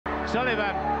Sullivan,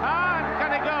 and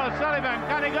can he go? Sullivan,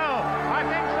 can he go? I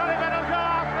think Sullivan will go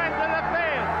off into the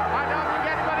field. I don't think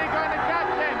anybody's going to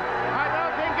catch him. I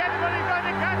don't think anybody's going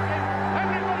to catch him.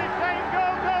 Everybody's saying go,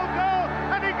 go, go,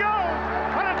 and he goes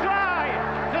for a try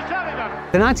to Sullivan.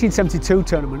 The 1972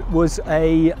 tournament was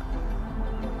a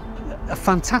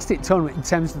fantastic tournament in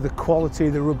terms of the quality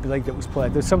of the rugby league that was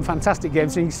played. There's some fantastic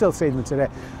games, and you can still see them today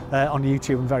on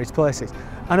YouTube and various places.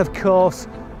 And of course,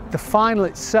 the final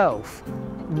itself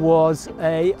was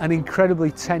an incredibly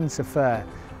tense affair,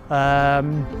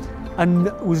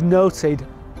 and was noted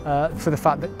for the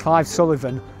fact that Clive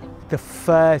Sullivan, the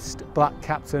first black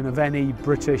captain of any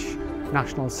British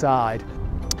national side,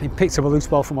 he picked up a loose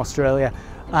ball from Australia,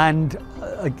 and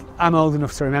I'm old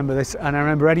enough to remember this, and I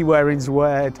remember Eddie Waring's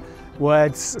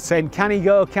words saying, can he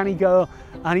go,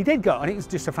 and he did go, and it was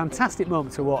just a fantastic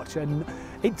moment to watch, and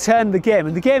it turned the game,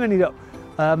 and the game ended up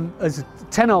as a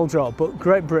 10-all draw, but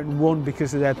Great Britain won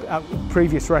because of their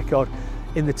previous record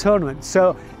in the tournament.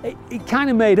 So it kind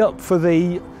of made up for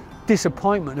the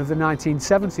disappointment of the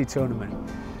 1970 tournament.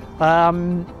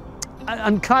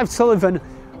 And Clive Sullivan,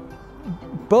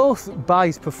 both by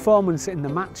his performance in the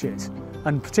matches,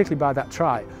 and particularly by that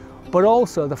try, but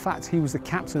also the fact he was the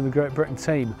captain of the Great Britain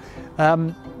team,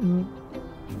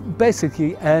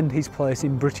 basically earned his place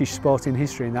in British sporting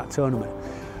history in that tournament.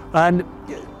 And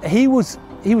he was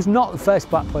not the first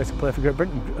black player to play for Great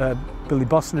Britain. Billy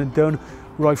Boston had done.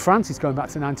 Roy Francis, going back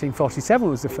to 1947,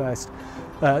 was the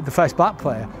first black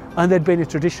player, and there'd been a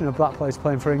tradition of black players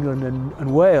playing for England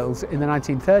and Wales in the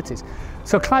 1930s.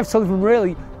 So Clive Sullivan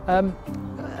really,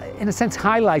 in a sense,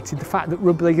 highlighted the fact that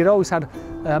rugby league had always had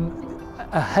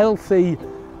a healthy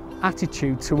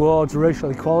attitude towards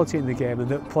racial equality in the game, and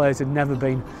that players had never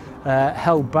been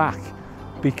held back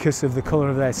because of the colour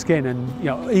of their skin,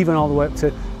 and even all the way up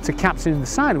to captaining the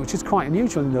side, which is quite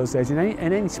unusual in those days in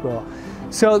any sport.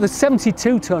 So the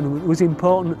 72 tournament was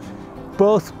important,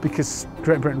 both because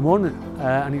Great Britain won,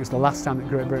 and it was the last time that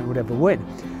Great Britain would ever win,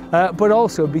 but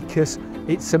also because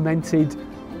it cemented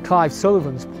Clive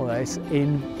Sullivan's place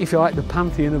in, if you like, the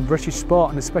pantheon of British sport,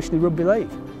 and especially rugby league.